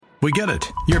We get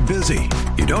it. You're busy.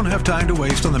 You don't have time to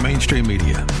waste on the mainstream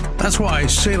media. That's why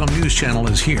Salem News Channel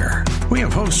is here. We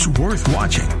have hosts worth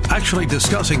watching, actually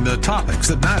discussing the topics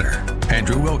that matter.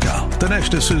 Andrew Wilkow,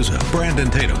 Dinesh D'Souza, Brandon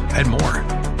Tatum, and more.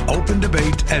 Open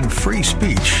debate and free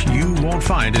speech you won't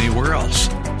find anywhere else.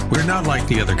 We're not like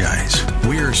the other guys.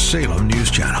 We're Salem News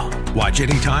Channel. Watch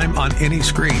anytime on any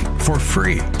screen for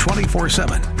free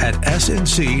 24/7 at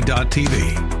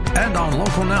snc.tv and on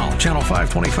Local Now, Channel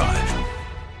 525.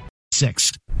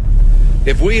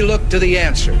 If we look to the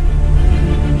answer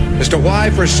as to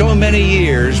why for so many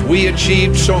years we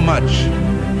achieved so much,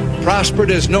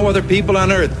 prospered as no other people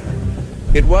on earth,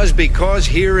 it was because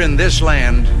here in this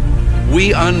land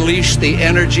we unleashed the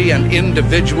energy and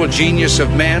individual genius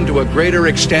of man to a greater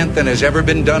extent than has ever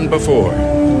been done before.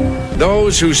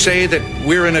 Those who say that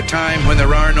we're in a time when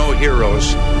there are no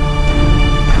heroes,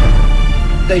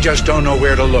 they just don't know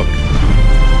where to look.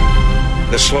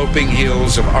 The sloping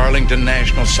hills of Arlington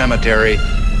National Cemetery,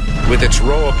 with its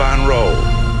row upon row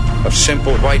of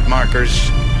simple white markers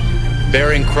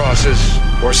bearing crosses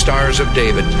or stars of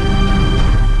David,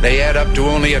 they add up to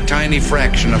only a tiny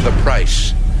fraction of the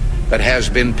price that has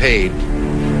been paid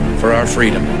for our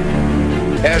freedom.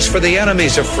 As for the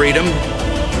enemies of freedom,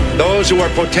 those who are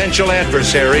potential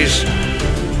adversaries,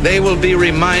 they will be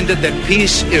reminded that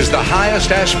peace is the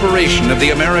highest aspiration of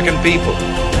the American people.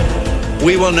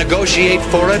 We will negotiate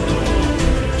for it,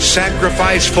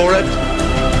 sacrifice for it.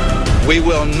 We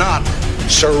will not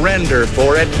surrender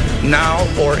for it now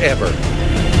or ever.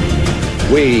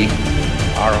 We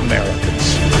are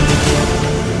Americans.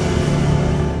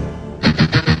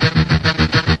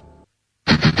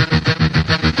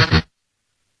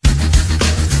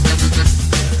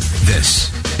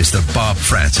 This is the Bob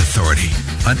Frantz Authority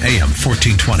on AM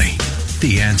 1420.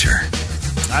 The Answer.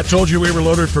 I told you we were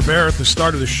loaded for bear at the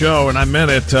start of the show, and I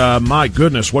meant it. My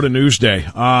goodness, what a news day.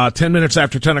 10 minutes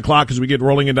after 10 o'clock as we get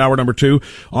rolling into hour number 2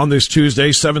 on this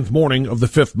Tuesday, 7th morning of the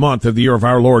 5th month of the year of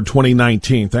our Lord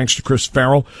 2019. Thanks to Chris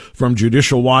Farrell from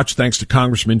Judicial Watch. Thanks to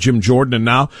Congressman Jim Jordan. And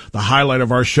now the highlight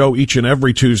of our show each and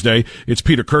every Tuesday, it's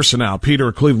Peter Kirsanow. Peter,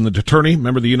 a Cleveland attorney,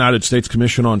 member of the United States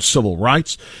Commission on Civil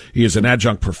Rights. He is an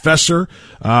adjunct professor.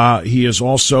 He is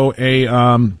also a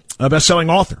best-selling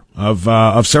author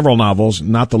of several novels,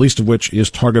 not the least of which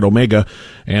is Target Omega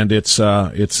and its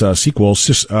sequel,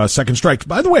 Second Strike.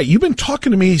 By the way, you've been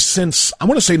talking to me since, I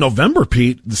want to say November,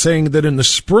 Pete, saying that in the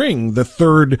spring, the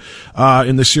third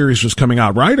in the series was coming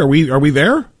out, right? Are we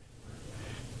there?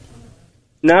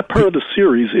 Not part of the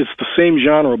series. It's the same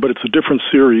genre, but it's a different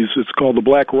series. It's called The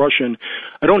Black Russian.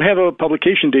 I don't have a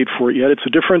publication date for it yet. It's a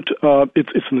different,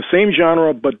 it's in the same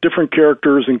genre, but different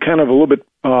characters and kind of a little bit,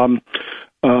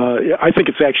 I think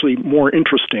it's actually more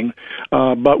interesting,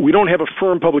 but we don't have a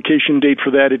firm publication date for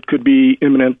that. It could be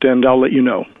imminent, and I'll let you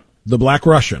know. The Black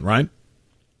Russian, right?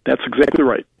 That's exactly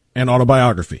right. And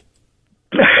autobiography.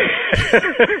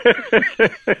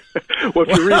 Well,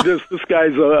 if you read this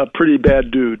guy's a pretty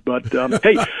bad dude. But,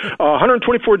 hey,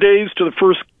 124 days to the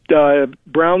first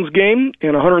Browns game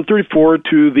and 134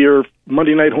 to their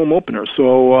Monday night home opener.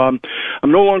 So I'm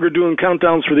no longer doing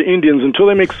countdowns for the Indians until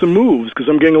they make some moves because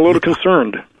I'm getting a little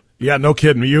concerned. Yeah, no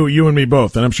kidding. You and me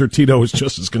both. And I'm sure Tito is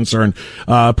just as concerned.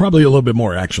 Probably a little bit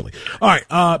more, actually. All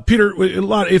right, Peter,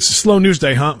 it's a slow news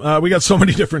day, huh? We got so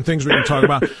many different things we can talk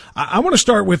about. I want to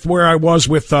start with where I was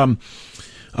with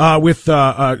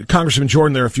Congressman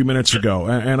Jordan there a few minutes ago,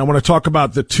 and I want to talk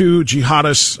about the two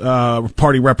jihadist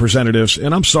party representatives.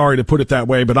 And I'm sorry to put it that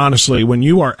way, but honestly, when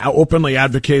you are openly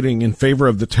advocating in favor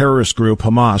of the terrorist group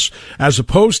Hamas, as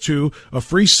opposed to a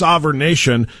free sovereign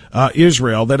nation,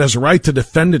 Israel, that has a right to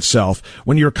defend itself,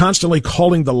 when you're constantly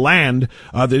calling the land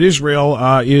that Israel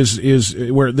is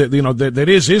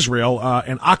Israel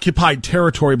an occupied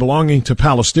territory belonging to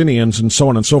Palestinians and so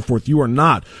on and so forth, you are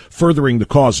not furthering the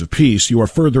cause of peace. You are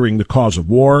furthering the cause of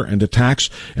war and attacks,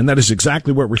 and that is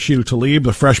exactly what Rashida Tlaib,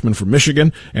 the freshman from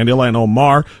Michigan, and Ilhan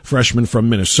Omar, freshman from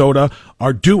Minnesota,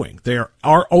 are doing. They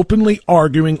are openly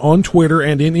arguing on Twitter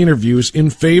and in interviews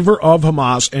in favor of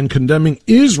Hamas and condemning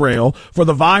Israel for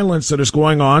the violence that is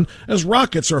going on as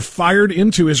rockets are fired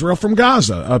into Israel from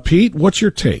Gaza. Pete, what's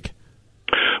your take?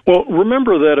 Well,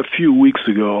 remember that a few weeks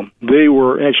ago, it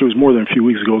was more than a few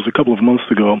weeks ago, it was a couple of months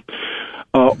ago,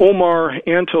 Omar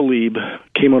and Tlaib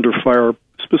came under fire,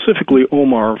 specifically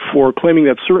Omar, for claiming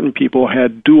that certain people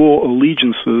had dual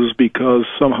allegiances because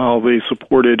somehow they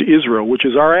supported Israel, which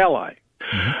is our ally.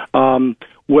 Mm-hmm.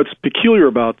 What's peculiar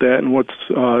about that and what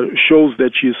shows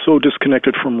that she is so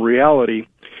disconnected from reality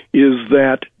is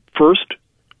that, first,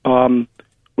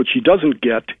 what she doesn't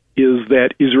get is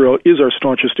that Israel is our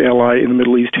staunchest ally in the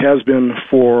Middle East, has been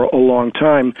for a long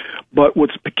time. But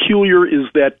what's peculiar is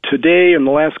that today, in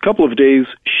the last couple of days,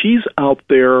 she's out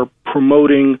there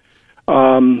promoting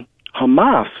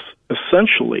Hamas,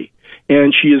 essentially.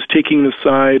 And she is taking the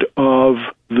side of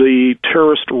the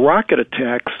terrorist rocket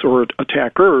attacks or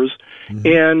attackers,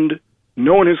 and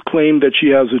no one has claimed that she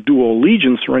has a dual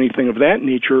allegiance or anything of that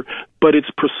nature, but it's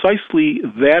precisely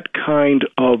that kind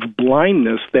of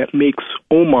blindness that makes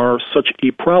Omar such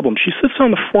a problem. She sits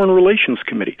on the Foreign Relations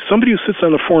Committee. Somebody who sits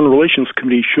on the Foreign Relations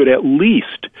Committee should at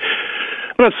least,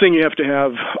 I'm not saying you have to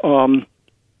have,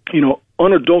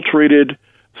 unadulterated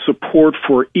support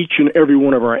for each and every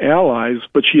one of our allies,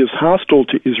 but she is hostile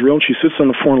to Israel, and she sits on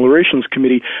the Foreign Relations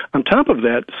Committee. On top of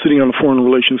that, sitting on the Foreign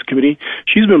Relations Committee,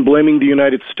 she's been blaming the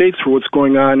United States for what's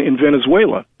going on in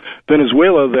Venezuela.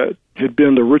 Venezuela, that had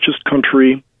been the richest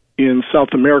country in South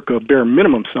America, bare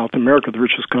minimum South America, the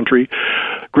richest country,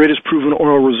 greatest proven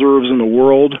oil reserves in the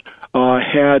world,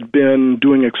 had been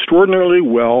doing extraordinarily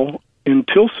well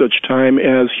until such time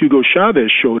as Hugo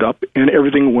Chavez showed up and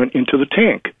everything went into the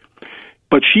tank.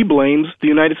 But she blames the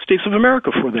United States of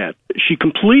America for that. She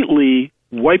completely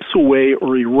wipes away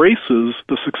or erases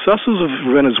the successes of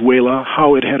Venezuela,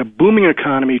 how it had a booming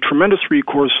economy, tremendous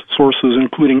resources,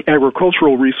 including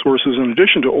agricultural resources in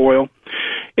addition to oil,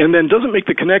 and then doesn't make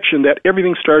the connection that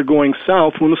everything started going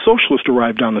south when the socialists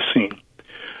arrived on the scene.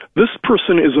 This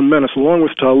person is a menace, along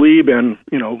with Tlaib and,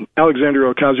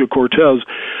 Alexandria Ocasio-Cortez.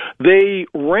 They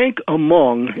rank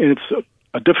among, and it's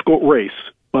a difficult race,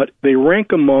 but they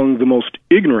rank among the most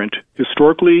ignorant,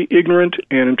 historically ignorant,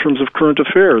 and in terms of current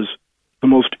affairs, the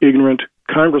most ignorant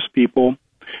Congress people.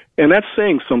 And that's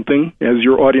saying something, as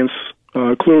your audience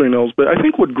clearly knows. But I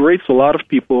think what grates a lot of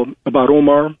people about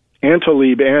Omar and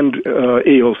Tlaib and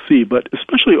AOC, but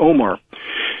especially Omar,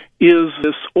 is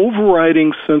this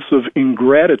overriding sense of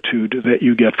ingratitude that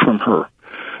you get from her.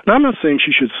 Now, I'm not saying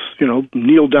she should,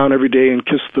 kneel down every day and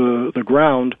kiss the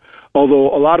ground,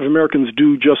 although a lot of Americans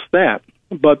do just that.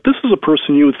 But this is a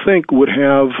person you would think would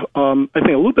have, a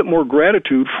little bit more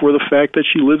gratitude for the fact that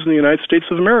she lives in the United States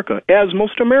of America, as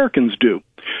most Americans do.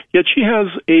 Yet she has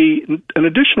an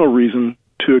additional reason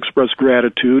to express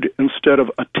gratitude instead of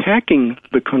attacking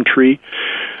the country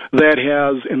that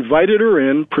has invited her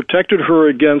in, protected her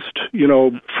against,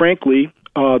 frankly,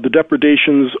 the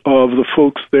depredations of the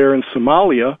folks there in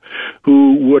Somalia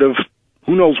who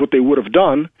knows what they would have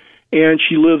done, and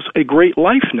she lives a great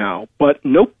life now. But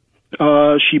nope.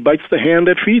 She bites the hand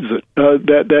that feeds it.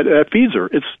 That feeds her.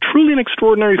 It's truly an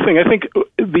extraordinary thing. I think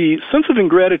the sense of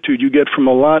ingratitude you get from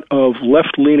a lot of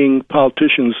left-leaning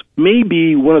politicians may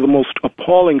be one of the most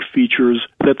appalling features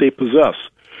that they possess.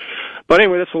 But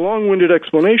anyway, that's a long-winded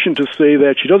explanation to say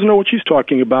that she doesn't know what she's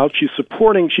talking about. She's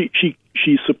supporting.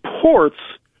 She supports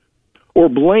or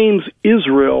blames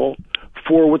Israel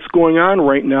for what's going on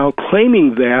right now,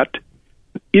 claiming that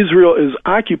Israel is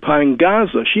occupying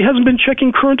Gaza. She hasn't been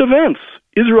checking current events.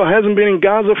 Israel hasn't been in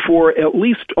Gaza for at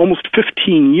least almost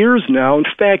 15 years now. In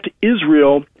fact,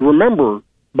 Israel, remember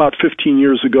about 15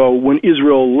 years ago when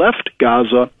Israel left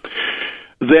Gaza,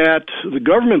 that the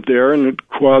government there, and it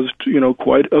caused,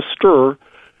 quite a stir,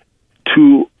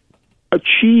 to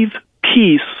achieve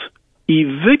peace,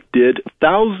 evicted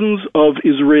thousands of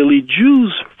Israeli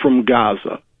Jews from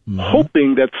Gaza,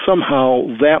 hoping that somehow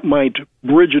that might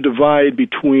bridge a divide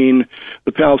between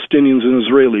the Palestinians and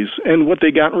Israelis. And what they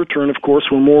got in return, of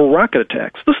course, were more rocket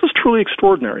attacks. This is truly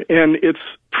extraordinary, and it's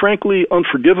frankly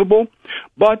unforgivable,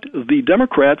 but the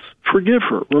Democrats forgive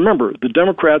her. Remember, the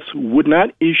Democrats would not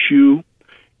issue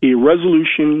a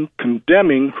resolution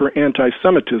condemning her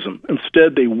anti-Semitism.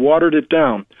 Instead, they watered it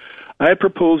down. I had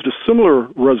proposed a similar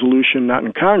resolution, not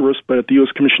in Congress, but at the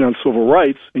U.S. Commission on Civil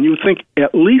Rights, and you would think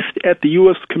at least at the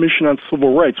U.S. Commission on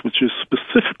Civil Rights, which is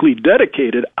specifically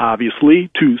dedicated, obviously,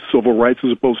 to civil rights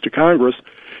as opposed to Congress,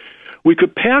 we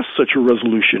could pass such a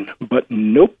resolution. But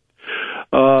nope.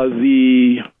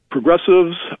 The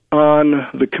progressives on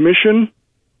the commission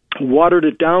watered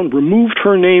it down, removed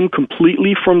her name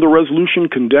completely from the resolution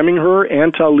condemning her,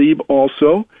 and Tlaib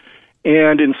also,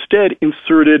 and instead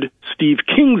inserted Steve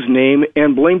King's name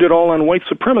and blamed it all on white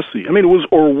supremacy. I mean, it was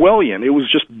Orwellian. It was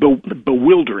just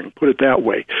bewildering, put it that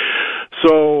way.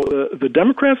 So the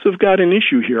Democrats have got an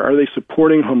issue here. Are they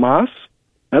supporting Hamas?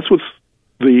 That's what's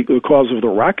the cause of the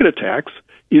rocket attacks.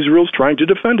 Israel's trying to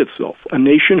defend itself. A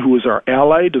nation who is our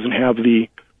ally doesn't have the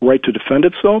right to defend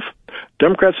itself.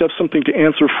 Democrats have something to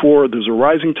answer for. There's a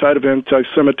rising tide of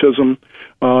anti-Semitism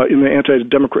in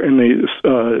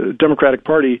the Democratic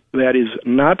Party that is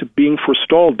not being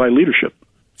forestalled by leadership.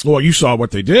 Well, you saw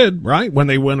what they did, right? When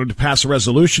they wanted to pass a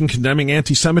resolution condemning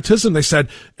anti-Semitism, they said,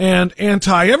 and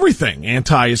anti-everything,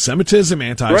 anti-Semitism,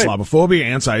 anti-Islamophobia,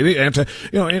 anti, and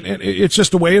it's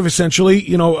just a way of essentially,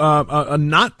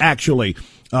 not actually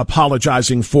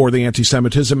apologizing for the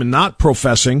anti-Semitism and not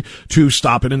professing to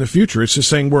stop it in the future. It's just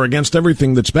saying we're against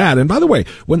everything that's bad. And by the way,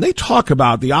 when they talk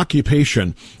about the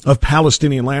occupation of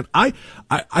Palestinian land, I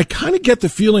kind of get the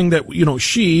feeling that,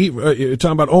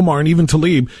 talking about Omar and even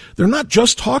Tlaib, they're not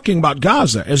just talking about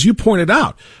Gaza. As you pointed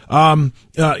out,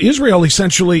 Israel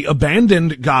essentially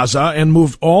abandoned Gaza and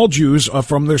moved all Jews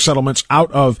from their settlements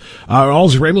out of, all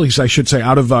Israelis, I should say,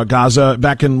 out of Gaza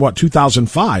back in,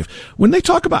 2005. When they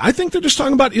talk about, I think they're just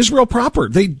talking about Israel proper.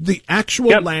 The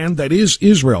actual land that is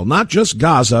Israel, not just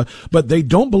Gaza, but they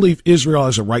don't believe Israel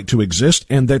has a right to exist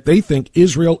and that they think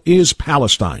Israel is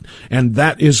Palestine. And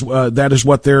that is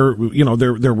what their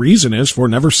reason is for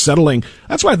never settling.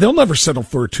 That's why they'll never settle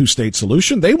for a two-state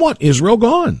solution. They want Israel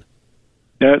gone.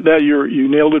 You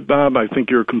nailed it, Bob. I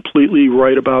think you're completely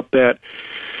right about that.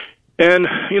 And,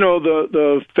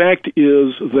 the fact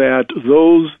is that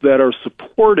those that are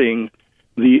supporting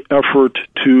the effort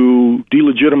to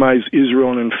delegitimize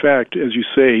Israel, and in fact, as you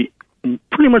say,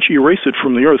 pretty much erase it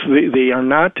from the earth, they are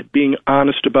not being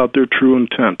honest about their true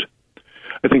intent.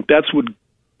 I think that's what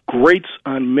grates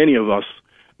on many of us,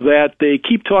 that they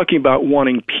keep talking about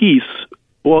wanting peace.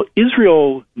 Well,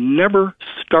 Israel never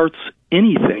starts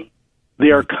anything. They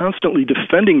are constantly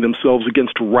defending themselves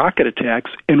against rocket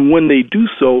attacks, and when they do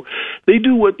so, they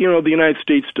do what the United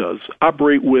States does,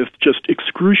 operate with just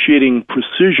excruciating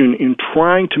precision in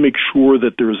trying to make sure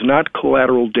that there is not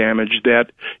collateral damage,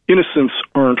 that innocents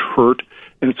aren't hurt.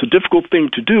 And it's a difficult thing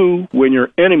to do when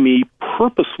your enemy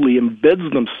purposely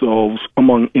embeds themselves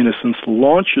among innocents,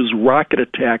 launches rocket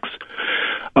attacks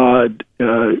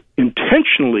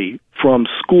intentionally from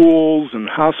schools and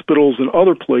hospitals and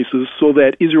other places so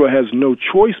that Israel has no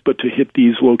choice but to hit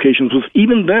these locations. But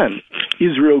even then,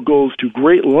 Israel goes to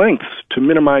great lengths to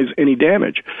minimize any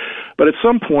damage. But at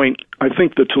some point, I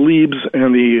think the Tlaibs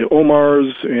and the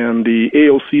Omars and the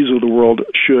AOCs of the world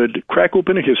should crack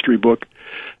open a history book.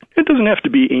 It doesn't have to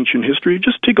be ancient history.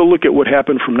 Just take a look at what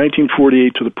happened from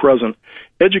 1948 to the present.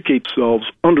 Educate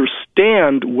yourselves,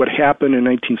 understand what happened in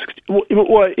 1960.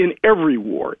 Well, in every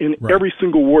war, every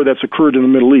single war that's occurred in the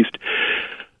Middle East.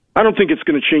 I don't think it's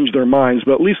going to change their minds,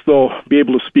 but at least they'll be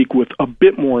able to speak with a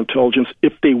bit more intelligence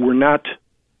if they were not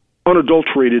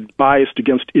unadulterated, biased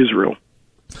against Israel.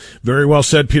 Very well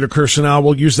said, Peter Kirsanow.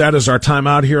 We'll use that as our time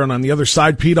out here. And on the other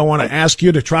side, Pete, I want to ask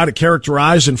you to try to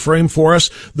characterize and frame for us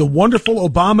the wonderful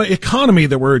Obama economy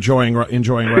that we're enjoying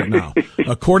right now,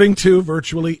 according to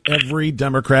virtually every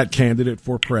Democrat candidate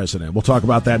for president. We'll talk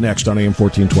about that next on AM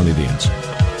 1420 The Answer.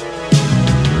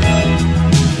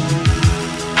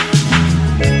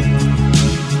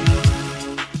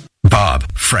 Bob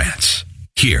France,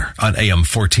 here on AM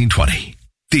 1420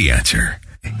 The Answer.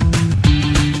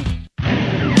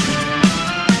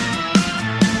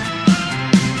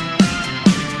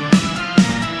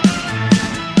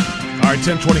 All right,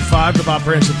 10:25, the Bob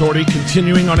France Authority,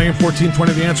 continuing on AM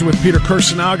 1420 The Answer with Peter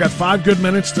Kirsanow. I got 5 good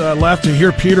minutes left to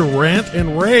hear Peter rant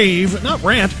and rave, not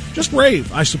rant, just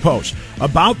rave, I suppose,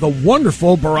 about the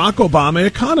wonderful Barack Obama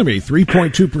economy.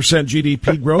 3.2%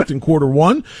 GDP growth in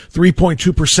Q1,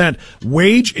 3.2%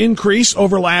 wage increase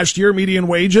over last year. Median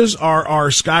wages are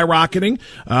skyrocketing.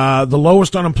 The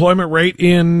lowest unemployment rate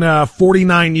in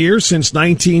 49 years since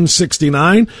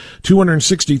 1969.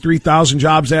 263,000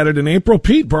 jobs added in April.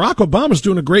 Pete, Barack Obama's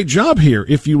doing a great job here.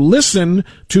 If you listen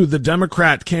to the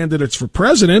Democrat candidates for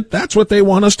president, that's what they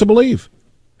want us to believe.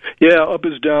 Yeah, up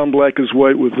is down, black is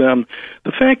white with them.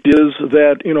 The fact is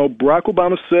that, Barack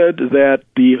Obama said that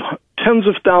the tens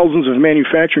of thousands of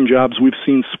manufacturing jobs we've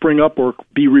seen spring up or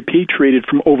be repatriated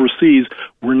from overseas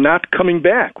were not coming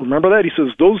back. Remember that? He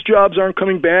says those jobs aren't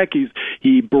coming back.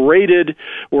 He berated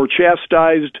or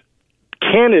chastised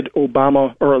candidate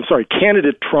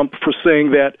Trump for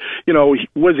saying that,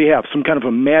 what does he have? Some kind of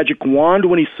a magic wand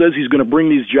when he says he's going to bring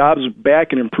these jobs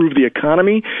back and improve the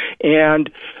economy? And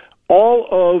all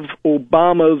of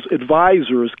Obama's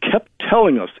advisors kept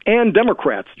telling us, and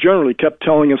Democrats generally kept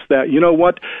telling us that,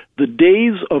 the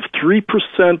days of 3%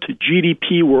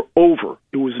 GDP were over.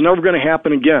 It was never going to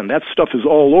happen again. That stuff is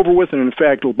all over with, and in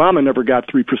fact, Obama never got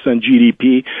 3%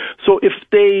 GDP. So if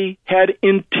they had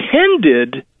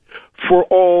intended for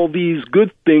all these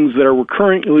good things that we're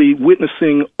currently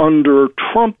witnessing under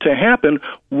Trump to happen,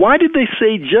 why did they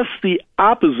say just the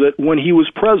opposite when he was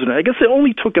president? I guess it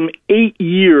only took him 8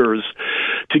 years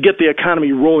to get the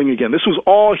economy rolling again. This was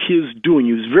all his doing.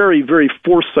 He was very, very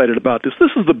foresighted about this.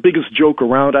 This is the biggest joke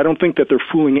around. I don't think that they're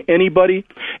fooling anybody.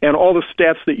 And all the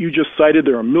stats that you just cited,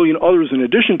 there are a million others in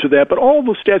addition to that, but all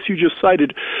the stats you just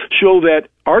cited show that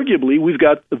arguably we've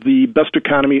got the best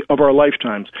economy of our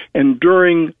lifetimes. And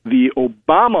during the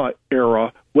Obama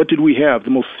era, what did we have? The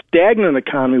most stagnant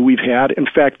economy we've had. In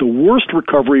fact, the worst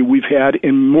recovery we've had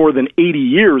in more than 80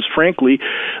 years, frankly.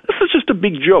 This is just a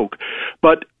big joke.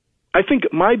 But I think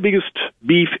my biggest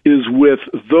beef is with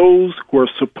those who are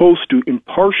supposed to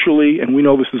impartially, and we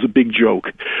know this is a big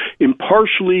joke,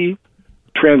 impartially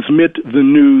transmit the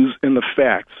news and the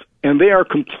facts. And they are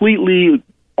completely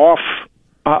off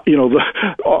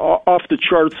off the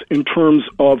charts in terms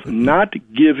of not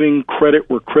giving credit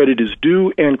where credit is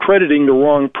due and crediting the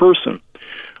wrong person.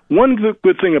 One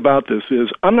good thing about this is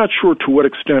I'm not sure to what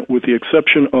extent, with the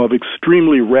exception of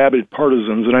extremely rabid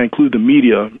partisans, and I include the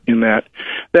media in that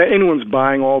anyone's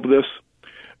buying all of this.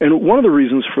 And one of the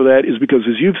reasons for that is because,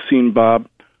 as you've seen, Bob,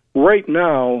 right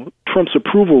now Trump's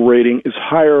approval rating is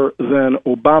higher than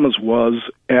Obama's was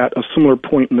at a similar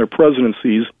point in their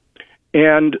presidencies.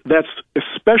 And that's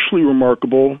especially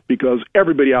remarkable because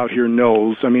everybody out here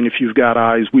knows, I mean, if you've got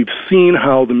eyes, we've seen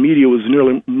how the media was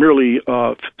merely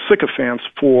sycophants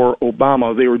for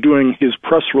Obama. They were doing his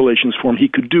press relations for him. He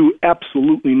could do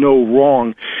absolutely no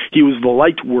wrong. He was the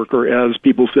light worker, as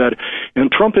people said.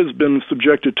 And Trump has been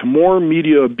subjected to more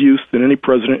media abuse than any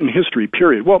president in history,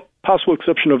 period. Well, possible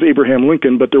exception of Abraham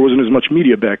Lincoln, but there wasn't as much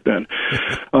media back then.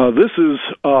 This is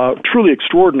truly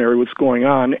extraordinary what's going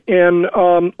on, and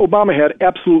Obama had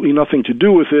absolutely nothing to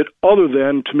do with it other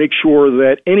than to make sure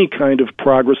that any kind of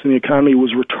progress in the economy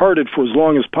was retarded for as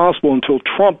long as possible until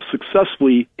Trump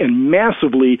successfully and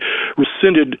massively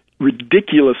rescinded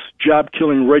ridiculous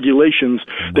job-killing regulations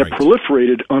that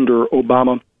proliferated under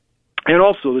Obama. And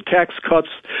also the tax cuts,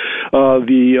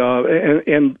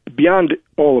 and beyond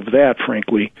all of that,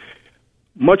 frankly,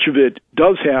 much of it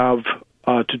does have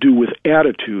to do with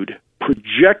attitude,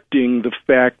 projecting the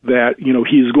fact that,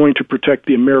 he's going to protect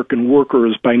the American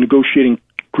workers by negotiating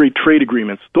great trade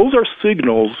agreements. Those are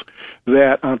signals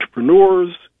that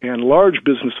entrepreneurs and large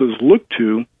businesses look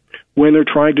to when they're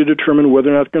trying to determine whether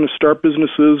or not they're going to start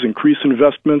businesses, increase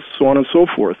investments, so on and so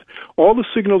forth. All the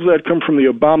signals that come from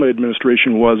the Obama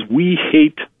administration was, we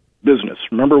hate business.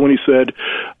 Remember when he said,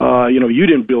 you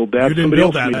didn't build that. You didn't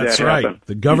build that. That's right. Happen.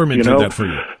 The government did that for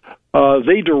you.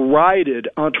 They derided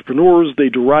entrepreneurs. They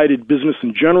derided business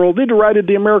in general. They derided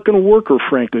the American worker,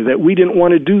 frankly, that we didn't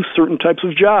want to do certain types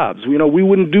of jobs. We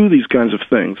wouldn't do these kinds of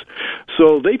things.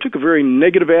 So they took a very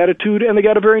negative attitude, and they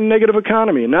got a very negative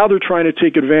economy. And now they're trying to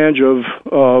take advantage of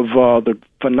the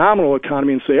phenomenal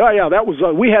economy and say, oh, yeah, that was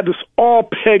we had this all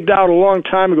pegged out a long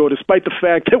time ago, despite the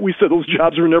fact that we said those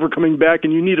jobs were never coming back,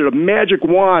 and you needed a magic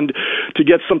wand to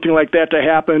get something like that to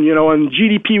happen, and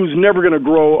GDP was never going to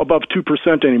grow above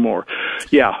 2% anymore.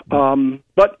 Yeah,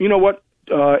 but you know what?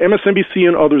 MSNBC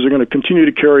and others are going to continue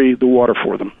to carry the water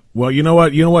for them. Well, you know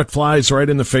what flies right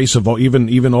in the face of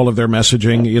even all of their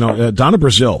messaging. Donna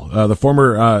Brazile, the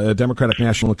former Democratic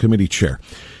National Committee chair,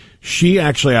 she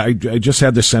actually, I just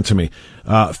had this sent to me.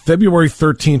 February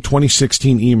 13,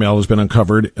 2016 email has been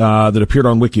uncovered that appeared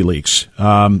on WikiLeaks.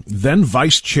 Then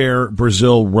Vice Chair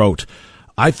Brazile wrote,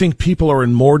 "I think people are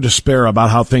in more despair about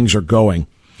how things are going.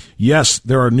 Yes,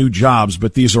 there are new jobs,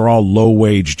 but these are all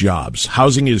low-wage jobs.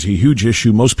 Housing is a huge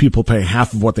issue. Most people pay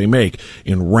half of what they make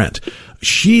in rent."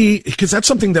 Because that's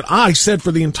something that I said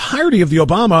for the entirety of the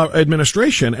Obama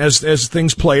administration as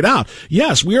things played out.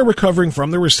 Yes, we are recovering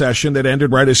from the recession that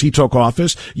ended right as he took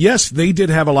office. Yes, they did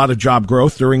have a lot of job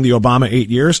growth during the Obama 8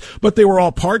 years, but they were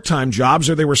all part-time jobs,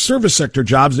 or they were service sector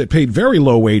jobs that paid very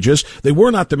low wages. They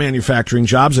were not the manufacturing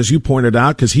jobs, as you pointed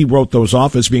out, because he wrote those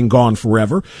off as being gone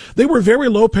forever. They were very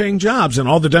low-paying jobs, and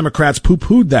all the Democrats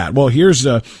poo-pooed that. Well, here's,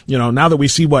 now that we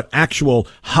see what actual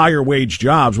higher wage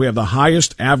jobs, we have the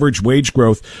highest average wage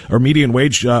growth, or median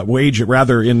wage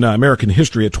in American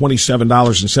history at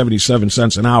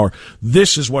 $27.77 an hour.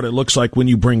 This is what it looks like when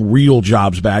you bring real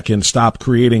jobs back and stop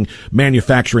creating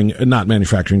not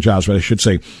manufacturing jobs, but I should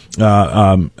say,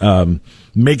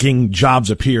 making jobs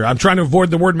appear. I'm trying to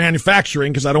avoid the word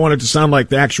manufacturing because I don't want it to sound like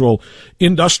the actual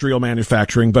industrial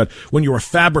manufacturing, but when you are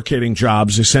fabricating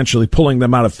jobs, essentially pulling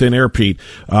them out of thin air, Pete,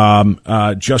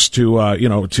 just to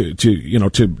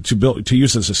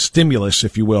use as a stimulus,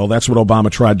 if you will. That's what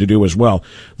Obama tried to do as well.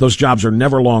 Those jobs are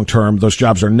never long term. Those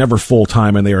jobs are never full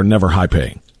time, and they are never high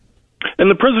paying. And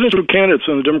the presidential candidates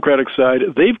on the Democratic side,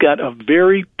 they've got a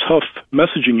very tough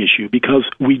messaging issue because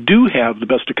we do have the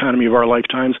best economy of our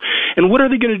lifetimes. And what are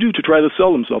they going to do to try to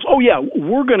sell themselves? Oh yeah,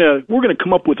 we're gonna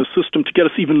come up with a system to get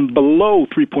us even below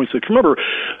 3.6. Remember,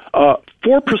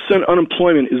 4%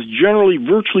 unemployment is generally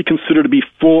virtually considered to be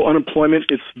full unemployment.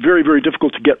 It's very, very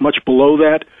difficult to get much below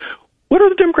that. What are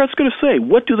the Democrats going to say?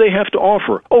 What do they have to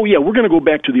offer? Oh, yeah, we're going to go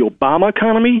back to the Obama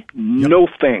economy? Yep. No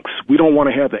thanks. We don't want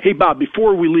to have that. Hey, Bob,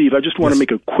 before we leave, I just want to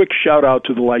make a quick shout-out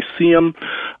to the Lyceum.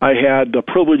 I had the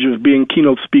privilege of being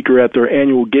keynote speaker at their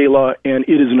annual gala, and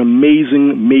it is an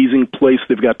amazing, amazing place.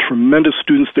 They've got tremendous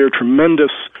students there,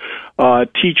 tremendous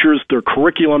teachers. Their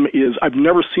curriculum is, I've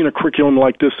never seen a curriculum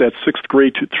like this at 6th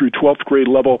grade through 12th grade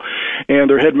level. And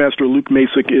their headmaster, Luke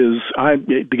Masick,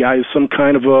 the guy is some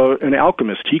kind of an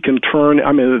alchemist. He can turn,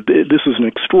 this is an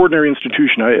extraordinary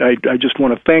institution. I just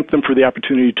want to thank them for the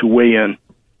opportunity to weigh in.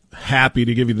 Happy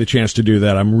to give you the chance to do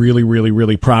that. I'm really, really,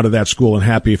 really proud of that school and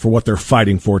happy for what they're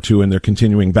fighting for, too, in their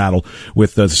continuing battle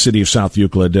with the city of South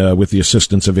Euclid with the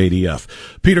assistance of ADF.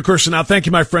 Peter Kirsanow, thank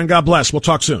you, my friend. God bless. We'll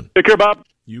talk soon. Take care, Bob.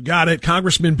 You got it.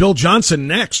 Congressman Bill Johnson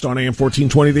next on AM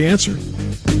 1420, The Answer.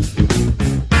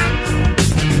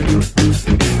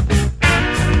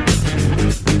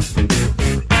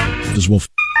 As well.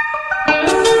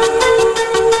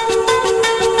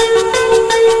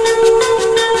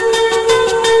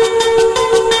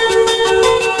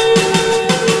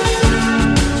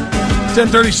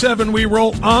 .37, we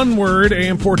roll onward,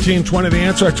 AM 1420, The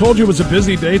Answer. I told you it was a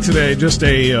busy day today, just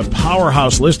a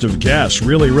powerhouse list of guests,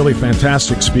 really, really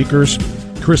fantastic speakers.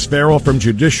 Chris Farrell from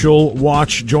Judicial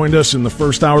Watch joined us in the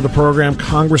first hour of the program.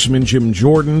 Congressman Jim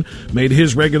Jordan made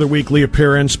his regular weekly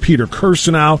appearance. Peter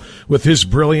Kirsanow with his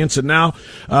brilliance. And now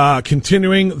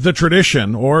continuing the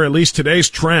tradition, or at least today's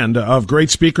trend, of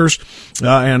great speakers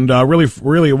and really,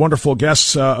 really wonderful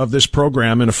guests of this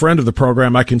program, and a friend of the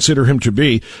program I consider him to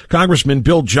be, Congressman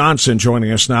Bill Johnson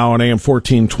joining us now on AM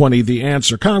 1420, The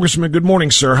Answer. Congressman, good morning,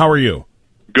 sir. How are you?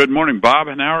 Good morning, Bob,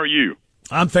 and how are you?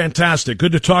 I'm fantastic.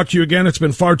 Good to talk to you again. It's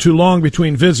been far too long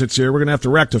between visits here. We're going to have to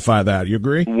rectify that. You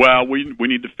agree? Well, we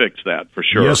need to fix that for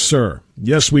sure. Yes, sir.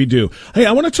 Yes, we do. Hey,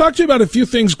 I want to talk to you about a few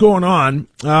things going on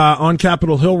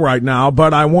Capitol Hill right now,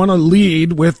 but I want to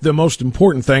lead with the most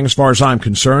important thing as far as I'm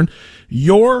concerned.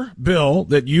 Your bill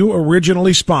that you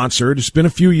originally sponsored, it's been a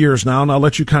few years now, and I'll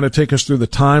let you kind of take us through the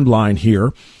timeline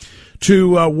here,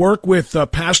 to work with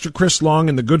Pastor Chris Long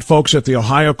and the good folks at the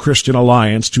Ohio Christian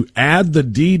Alliance to add the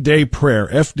D-Day prayer,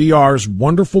 FDR's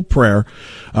wonderful prayer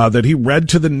that he read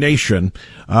to the nation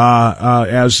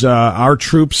as our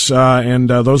troops and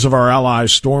those of our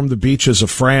allies stormed the beaches of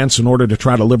France in order to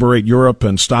try to liberate Europe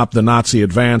and stop the Nazi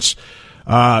advance.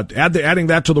 Adding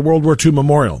that to the World War II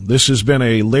memorial. This has been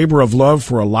a labor of love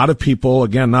for a lot of people,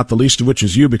 again, not the least of which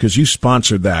is you, because you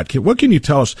sponsored that. What can you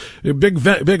tell us? A big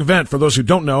event for those who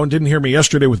don't know and didn't hear me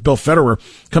yesterday with Bill Federer,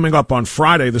 coming up on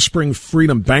Friday. The Spring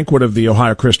Freedom Banquet of the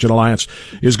Ohio Christian Alliance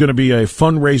is going to be a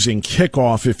fundraising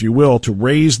kickoff, if you will, to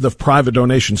raise the private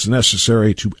donations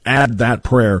necessary to add that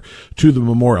prayer to the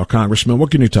memorial. Congressman, what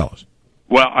can you tell us?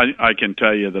 Well, I can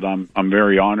tell you that I'm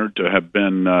very honored to have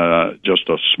been just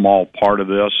a small part of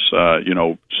this.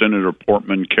 Senator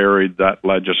Portman carried that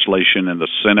legislation in the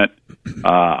Senate.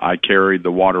 I carried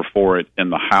the water for it in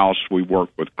the House. We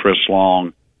worked with Chris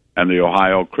Long and the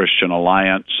Ohio Christian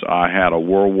Alliance. I had a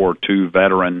World War II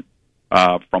veteran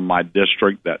from my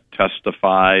district that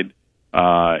testified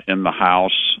in the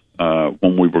House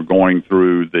when we were going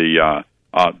through the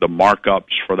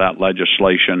markups for that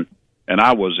legislation. And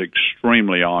I was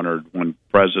extremely honored when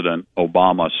President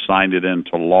Obama signed it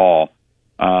into law.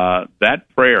 That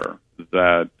prayer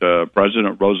that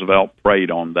President Roosevelt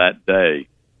prayed on that day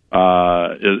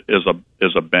is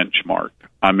a benchmark.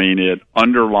 I mean, it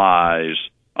underscores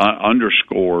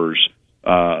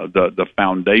the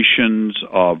foundations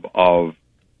of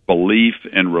belief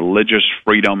in religious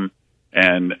freedom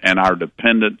and our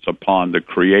dependence upon the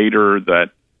Creator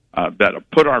that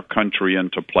put our country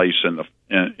into place in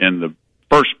the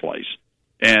first place.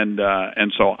 And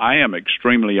so I am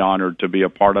extremely honored to be a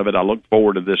part of it. I look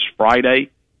forward to this Friday,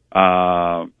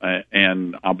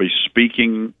 and I'll be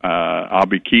speaking. I'll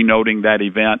be keynoting that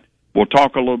event. We'll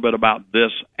talk a little bit about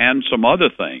this and some other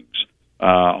things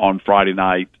on Friday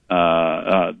night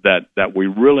that we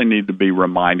really need to be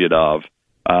reminded of,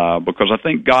 because I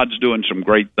think God's doing some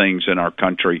great things in our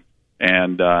country,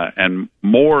 and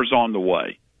more is on the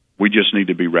way. We just need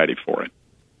to be ready for it.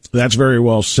 That's very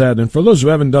well said. And for those who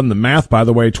haven't done the math, by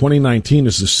the way, 2019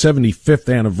 is the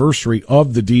 75th anniversary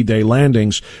of the D-Day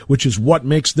landings, which is what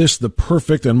makes this the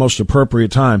perfect and most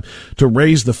appropriate time to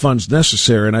raise the funds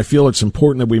necessary. And I feel it's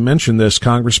important that we mention this,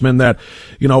 Congressman, that,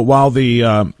 while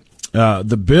the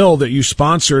bill that you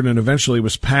sponsored and eventually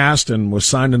was passed and was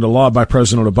signed into law by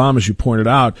President Obama, as you pointed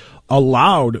out,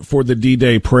 allowed for the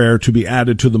D-Day prayer to be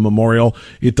added to the memorial,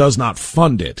 it does not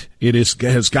fund it. It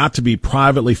has got to be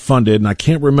privately funded, and I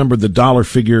can't remember the dollar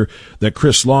figure that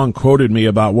Chris Long quoted me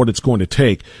about what it's going to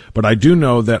take, but I do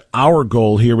know that our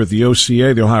goal here with the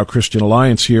OCA, the Ohio Christian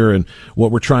Alliance here, and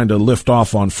what we're trying to lift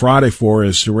off on Friday for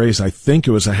is to raise, I think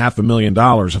it was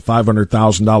 $500,000, a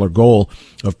 $500,000 goal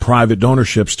of private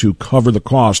donorships to cover the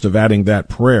cost of adding that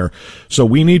prayer. So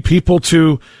we need people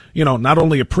to, not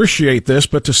only appreciate this,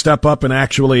 but to step up and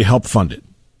actually help fund it.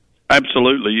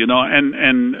 Absolutely,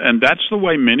 and that's the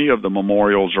way many of the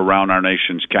memorials around our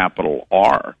nation's capital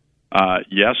are.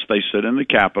 Yes, they sit in the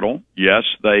Capitol. Yes,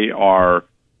 they are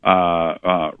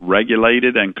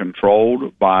regulated and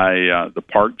controlled by the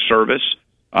Park Service.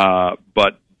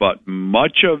 But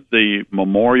much of the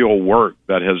memorial work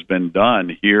that has been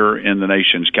done here in the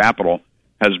nation's capital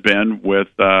has been with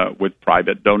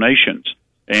private donations,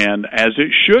 and as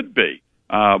it should be.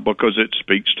 Because it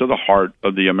speaks to the heart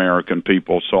of the American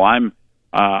people. So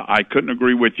I couldn't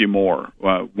agree with you more.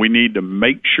 We need to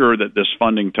make sure that this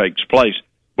funding takes place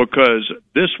because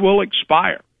this will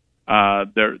expire.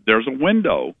 There's a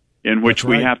window in which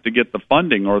we have to get the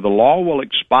funding or the law will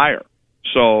expire.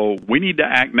 So we need to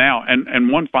act now.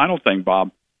 And one final thing,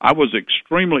 Bob, I was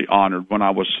extremely honored when I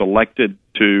was selected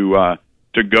to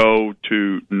go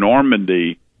to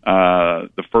Normandy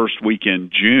the first week in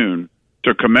June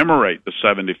to commemorate the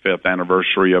 75th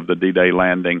anniversary of the D-Day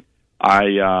landing.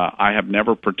 I have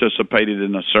never participated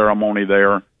in a ceremony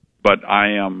there, but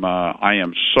I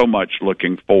am so much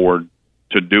looking forward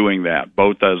to doing that,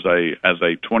 both as a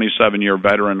 27-year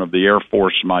veteran of the Air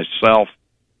Force myself,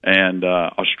 and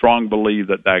a strong belief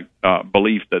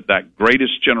that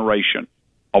greatest generation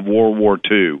of World War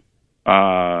II,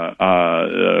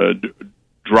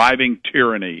 driving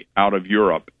tyranny out of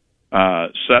Europe,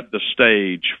 set the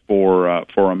stage for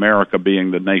America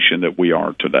being the nation that we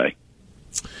are today.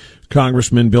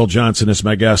 Congressman Bill Johnson is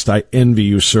my guest. I envy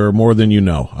you, sir, more than you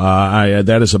know.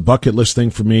 That is a bucket list thing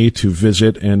for me to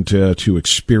visit and to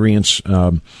experience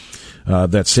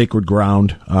that sacred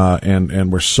ground, and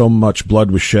where so much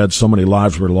blood was shed, so many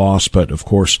lives were lost, but of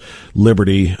course,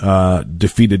 liberty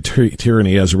defeated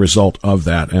tyranny as a result of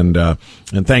that. And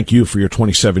thank you for your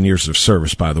 27 years of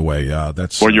service, by the way.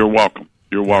 Well, you're welcome.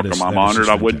 You're welcome. I'm honored.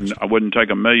 I wouldn't take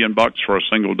 $1 million for a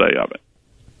single day of it.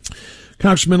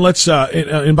 Congressman, let's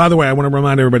and by the way, I want to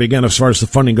remind everybody again, as far as the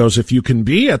funding goes, if you can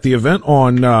be at the event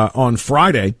on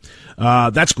Friday,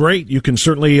 that's great. You can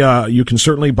certainly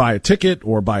buy a ticket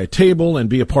or buy a table and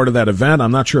be a part of that event.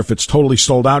 I'm not sure if it's totally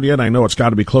sold out yet. I know it's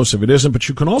got to be close if it isn't, but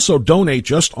you can also donate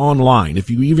just online if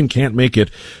you even can't make it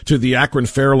to the Akron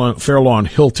Fairlawn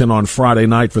Hilton on Friday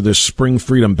night for this Spring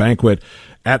Freedom Banquet,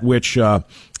 at which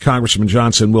Congressman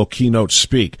Johnson will keynote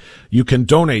speak. You can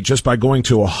donate just by going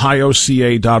to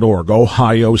ohioca.org,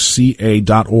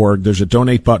 ohioca.org. There's a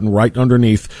donate button right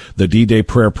underneath the D-Day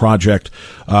Prayer Project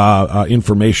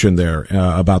information there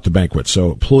about the banquet.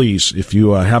 So please, if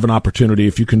you have an opportunity,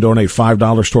 if you can donate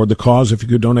 $5 toward the cause, if you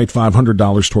could donate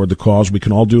 $500 toward the cause, we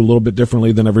can all do a little bit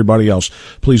differently than everybody else.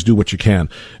 Please do what you can.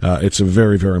 It's a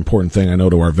very, very important thing, I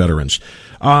know, to our veterans.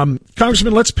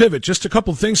 Congressman, let's pivot. Just a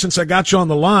couple of things since I got you on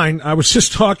the line. I was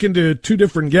just talking to two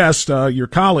different guests, your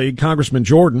colleague, Congressman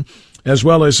Jordan, as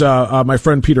well as my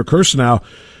friend Peter Kirsanow,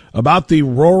 about the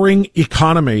roaring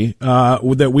economy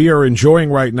that we are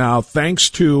enjoying right now, thanks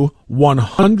to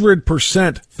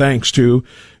 100% thanks to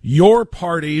your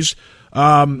party's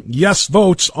yes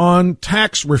votes on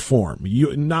tax reform.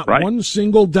 Not one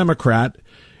single Democrat,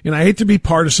 and I hate to be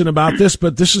partisan about this,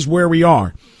 but this is where we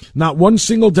are. Not one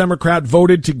single Democrat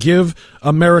voted to give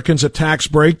Americans a tax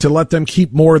break, to let them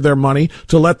keep more of their money,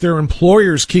 to let their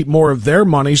employers keep more of their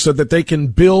money so that they can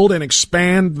build and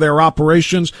expand their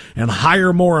operations and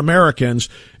hire more Americans.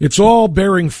 It's all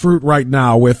bearing fruit right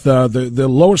now with the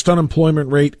lowest unemployment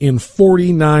rate in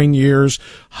 49 years,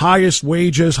 highest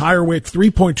wages, higher wage,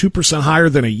 3.2% higher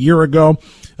than a year ago.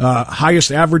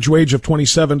 Highest average wage of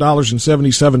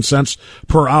 $27.77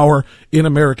 per hour in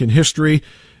American history.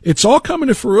 It's all coming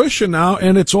to fruition now,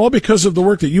 and it's all because of the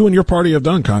work that you and your party have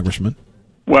done, Congressman.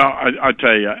 Well, I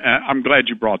tell you, I'm glad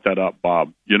you brought that up,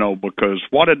 Bob, because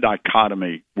what a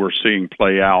dichotomy we're seeing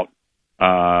play out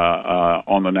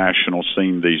on the national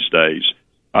scene these days.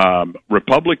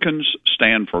 Republicans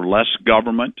stand for less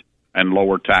government and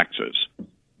lower taxes.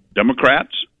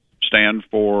 Democrats stand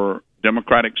for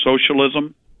democratic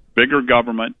socialism, bigger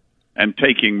government, and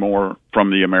taking more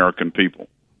from the American people.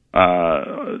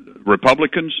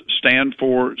 Republicans stand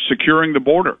for securing the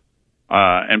border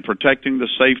and protecting the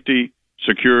safety,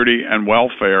 security, and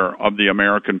welfare of the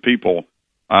American people.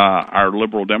 Our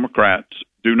liberal Democrats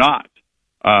do not.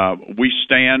 We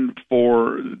stand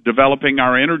for developing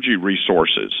our energy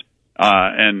resources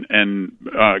and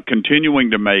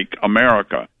continuing to make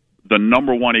America the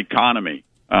number one economy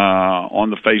on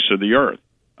the face of the earth.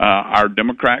 Our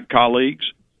Democrat colleagues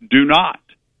do not.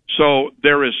 So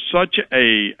there is such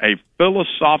a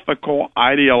philosophical,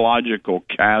 ideological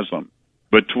chasm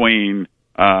between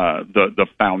the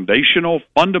foundational,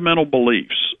 fundamental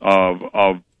beliefs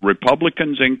of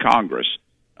Republicans in Congress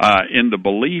in the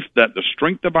belief that the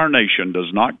strength of our nation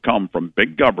does not come from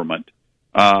big government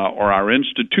or our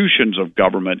institutions of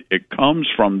government. It comes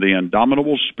from the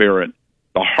indomitable spirit,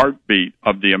 the heartbeat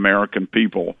of the American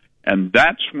people. And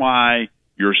that's why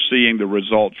you're seeing the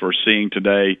results we're seeing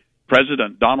today.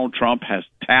 President Donald Trump has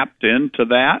tapped into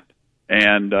that,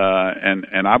 and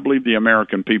I believe the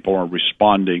American people are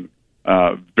responding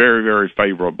very, very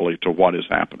favorably to what is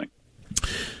happening.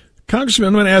 Congressman,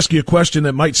 I'm going to ask you a question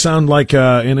that might sound like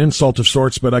an insult of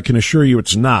sorts, but I can assure you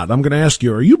it's not. I'm going to ask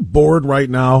you, are you bored right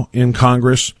now in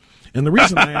Congress? And the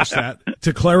reason I ask that,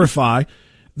 to clarify,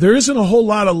 there isn't a whole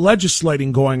lot of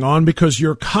legislating going on because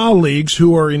your colleagues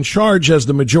who are in charge as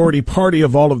the majority party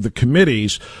of all of the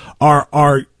committees are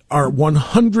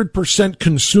 100%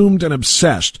 consumed and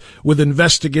obsessed with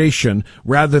investigation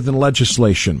rather than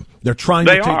legislation. They're trying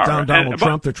to take down Donald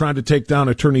Trump. They're trying to take down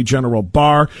Attorney General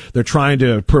Barr. They're trying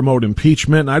to promote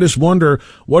impeachment. And I just wonder,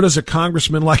 what does a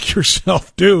congressman like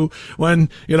yourself do when,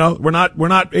 we're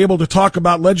not able to talk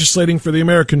about legislating for the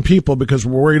American people because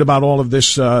we're worried about all of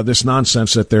this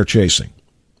nonsense that they're chasing?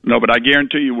 No, but I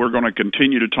guarantee you we're going to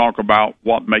continue to talk about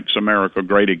what makes America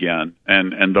great again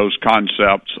and those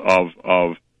concepts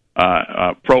of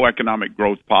pro-economic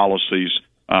growth policies,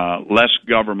 less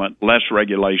government, less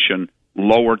regulation,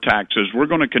 lower taxes. We're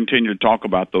going to continue to talk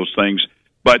about those things.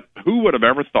 But who would have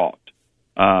ever thought,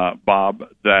 Bob,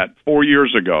 that 4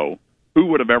 years ago, who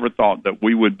would have ever thought that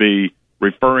we would be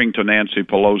referring to Nancy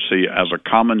Pelosi as a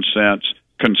common-sense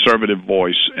conservative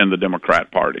voice in the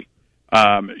Democrat Party?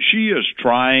 She is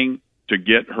trying to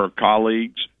get her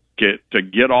colleagues to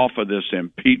get off of this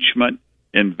impeachment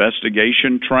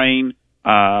investigation train,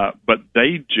 but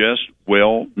they just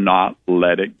will not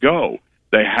let it go.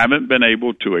 They haven't been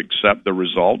able to accept the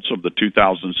results of the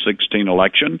 2016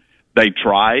 election. They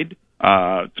tried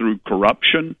through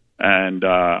corruption and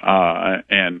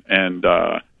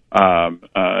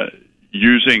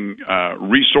using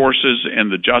resources in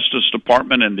the Justice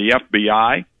Department and the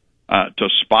FBI to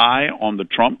spy on the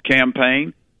Trump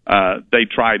campaign. They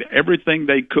tried everything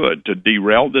they could to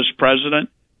derail this president.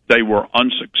 They were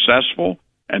unsuccessful.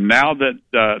 And now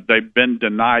that they've been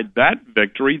denied that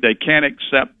victory, they can't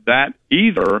accept that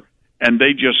either, and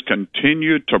they just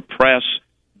continue to press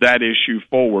that issue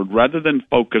forward rather than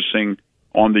focusing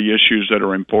on the issues that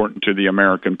are important to the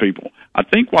American people. I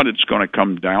think what it's going to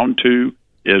come down to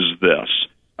is this.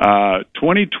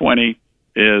 2020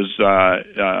 is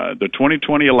the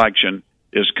 2020 election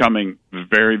is coming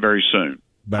very, very soon.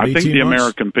 I think the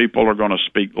American people are going to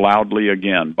speak loudly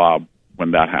again, Bob,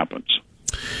 when that happens.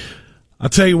 I'll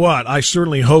tell you what, I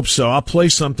certainly hope so. I'll play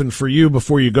something for you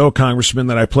before you go, Congressman,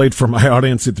 that I played for my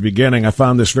audience at the beginning. I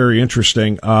found this very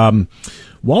interesting.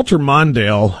 Walter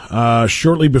Mondale,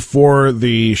 shortly before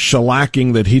the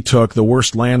shellacking that he took, the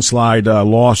worst landslide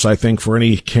loss, I think, for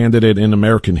any candidate in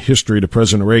American history to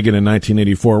President Reagan in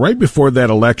 1984, right before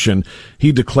that election,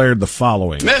 he declared the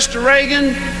following. Mr.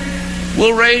 Reagan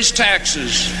will raise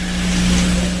taxes,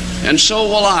 and so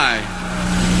will I.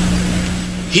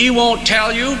 He won't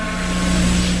tell you.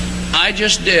 I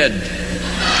just did.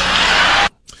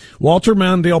 Walter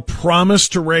Mondale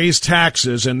promised to raise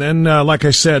taxes and then, like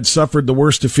I said, suffered the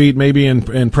worst defeat maybe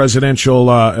in presidential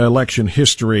election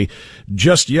history.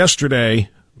 Just yesterday,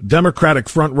 Democratic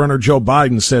frontrunner Joe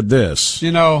Biden said this.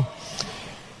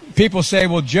 People say,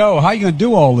 well, Joe, how are you going to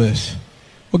do all this?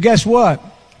 Well, guess what?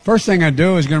 First thing I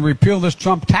do is going to repeal this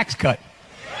Trump tax cut.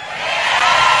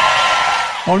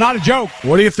 Oh, not a joke.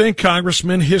 What do you think,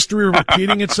 Congressman? History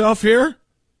repeating itself here?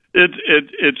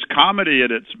 It's comedy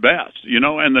at its best,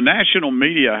 and the national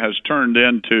media has turned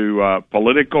into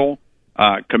political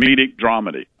comedic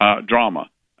drama.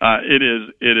 It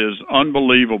is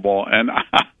unbelievable, and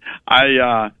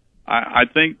I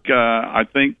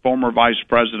think former Vice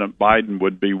President Biden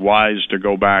would be wise to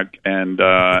go back and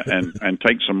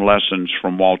take some lessons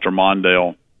from Walter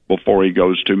Mondale before he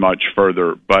goes too much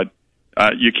further. But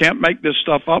you can't make this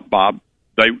stuff up, Bob.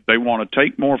 They want to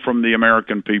take more from the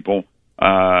American people.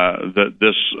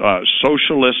 This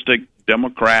socialistic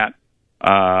Democrat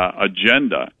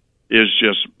agenda is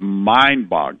just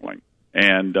mind-boggling,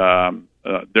 and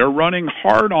they're running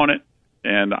hard on it.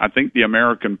 And I think the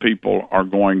American people are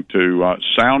going to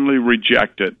soundly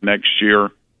reject it next year.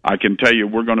 I can tell you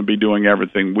we're going to be doing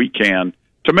everything we can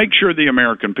to make sure the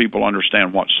American people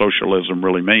understand what socialism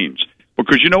really means.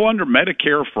 Because, under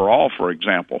Medicare for All, for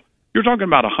example, you're talking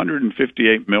about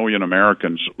 158 million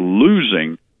Americans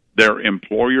losing their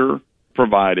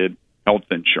employer-provided health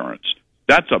insurance.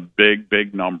 That's a big,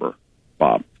 big number,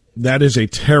 Bob. That is a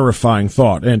terrifying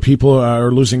thought, and people are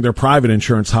losing their private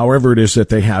insurance. However it is that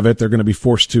they have it, they're going to be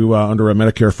forced to, under a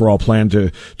Medicare for All plan,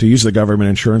 to use the government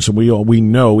insurance. And we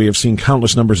have seen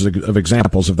countless numbers of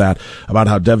examples of that, about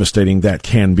how devastating that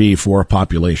can be for a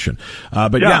population.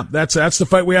 But that's the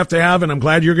fight we have to have, and I'm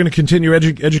glad you're going to continue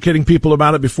educating people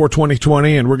about it before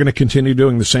 2020, and we're going to continue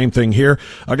doing the same thing here.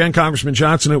 Again, Congressman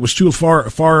Johnson, it was too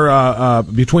far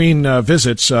between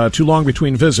visits, too long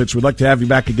between visits. We'd like to have you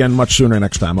back again much sooner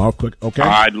next time. Okay.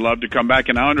 I'd love to come back,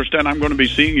 and I understand I'm going to be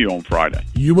seeing you on Friday.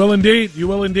 You will indeed. You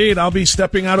will indeed. I'll be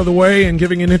stepping out of the way and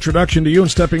giving an introduction to you, and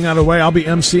stepping out of the way. I'll be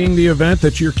emceeing the event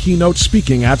that you're keynote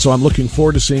speaking at, so I'm looking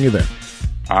forward to seeing you there.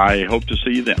 I hope to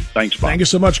see you then. Thanks, Bob. Thank you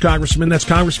so much, Congressman. That's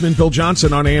Congressman Bill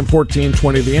Johnson on AM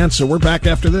 1420 The Answer. We're back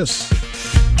after this.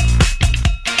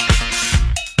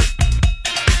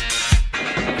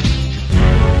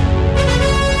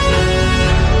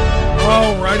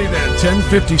 Alrighty then,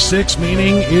 10:56,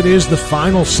 meaning it is the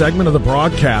final segment of the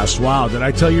broadcast. Wow, did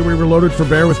I tell you we were loaded for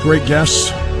bear with great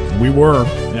guests? We were,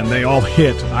 and they all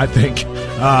hit, I think,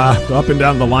 up and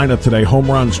down the lineup today. Home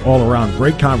runs all around.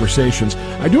 Great conversations.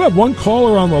 I do have one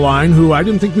caller on the line who I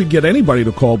didn't think we'd get anybody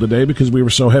to call today because we were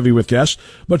so heavy with guests.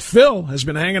 But Phil has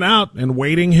been hanging out and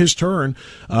waiting his turn.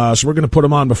 So we're going to put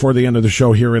him on before the end of the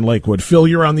show here in Lakewood. Phil,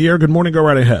 you're on the air. Good morning. Go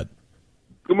right ahead.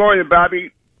 Good morning,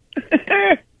 Bobby.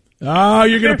 Oh,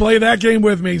 you're going to play that game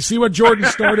with me. See what Jordan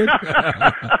started?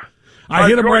 I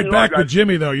hit him right back with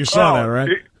Jimmy, though. You saw that, right?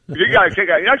 You got to check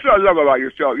out. That's what I love about your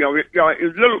show.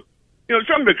 It's little,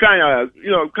 something to kind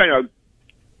of,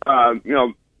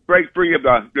 break free of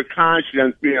the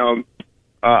constant,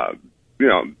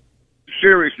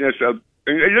 seriousness of.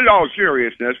 And it's all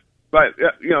seriousness, but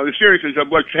the seriousness of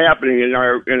what's happening in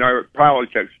our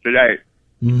politics today.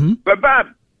 Mm-hmm. But Bob.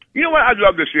 You know what I'd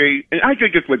love to see, and I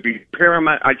think this would be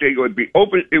paramount. I think it would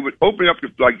open up the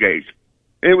floodgates,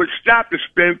 and it would stop the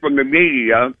spin from the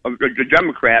media, of the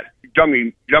Democrat,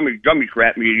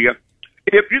 Democrat media.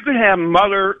 If you could have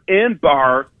Mueller and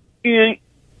Barr in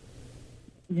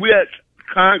with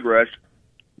Congress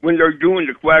when they're doing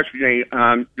the questioning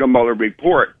on the Mueller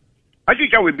report, I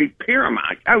think that would be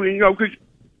paramount. I mean, because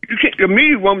the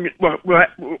media will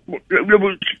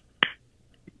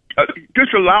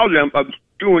disallow them of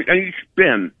doing any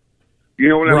spin. You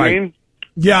know what I mean?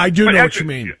 Yeah, I do know what you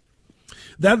mean.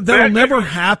 That'll never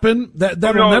happen.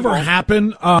 That'll never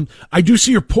happen. I do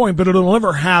see your point, but it'll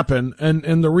never happen.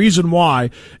 And the reason why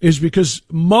is because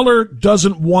Mueller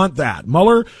doesn't want that.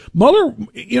 Mueller,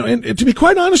 and to be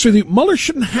quite honest with you, Mueller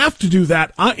shouldn't have to do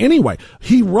that anyway.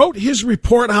 He wrote his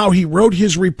report how he wrote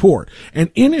his report.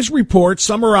 And in his report,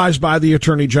 summarized by the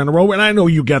Attorney General, and I know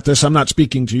you get this, I'm not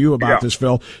speaking to you about this,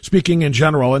 Phil, speaking in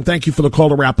general, and thank you for the call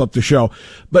to wrap up the show.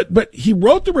 But he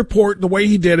wrote the report the way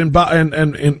he did, and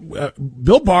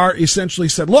Bill Barr essentially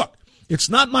said, look, it's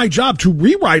not my job to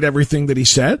rewrite everything that he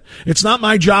said. It's not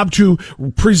my job to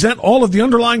present all of the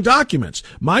underlying documents.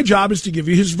 My job is to give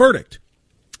you his verdict.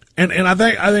 And I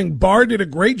think Barr did a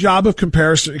great job of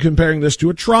comparing this to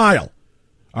a trial.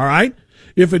 All right?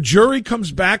 If a jury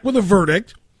comes back with a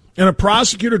verdict and a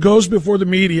prosecutor goes before the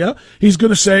media, he's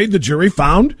going to say the jury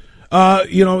found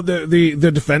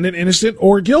the defendant innocent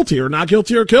or guilty, or not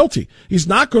guilty or guilty. He's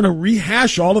not going to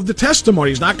rehash all of the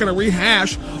testimony. He's not going to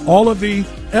rehash all of the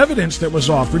evidence that was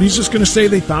offered. He's just going to say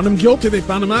they found him guilty, they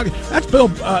found him not guilty.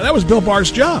 That was Bill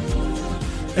Barr's job.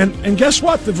 And guess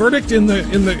what? The verdict in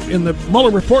the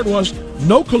Mueller report was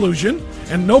no collusion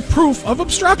and no proof of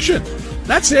obstruction.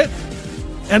 That's it.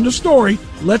 End of story.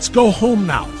 Let's go home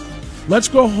now. Let's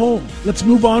go home. Let's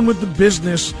move on with the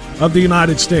business of the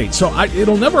United States. So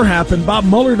it'll never happen. Bob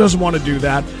Mueller doesn't want to do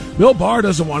that. Bill Barr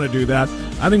doesn't want to do that.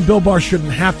 I think Bill Barr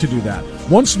shouldn't have to do that.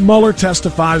 Once Mueller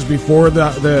testifies before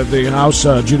the House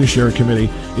Judiciary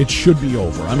Committee, it should be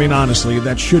over. I mean, honestly,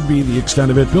 that should be the extent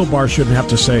of it. Bill Barr shouldn't have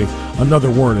to say another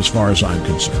word as far as I'm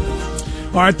concerned.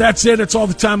 All right, that's it. It's all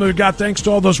the time that we've got. Thanks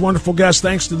to all those wonderful guests.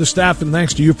 Thanks to the staff, and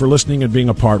thanks to you for listening and being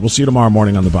a part. We'll see you tomorrow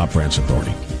morning on the Bob Frantz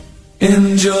Authority.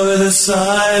 Enjoy the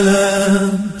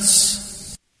silence.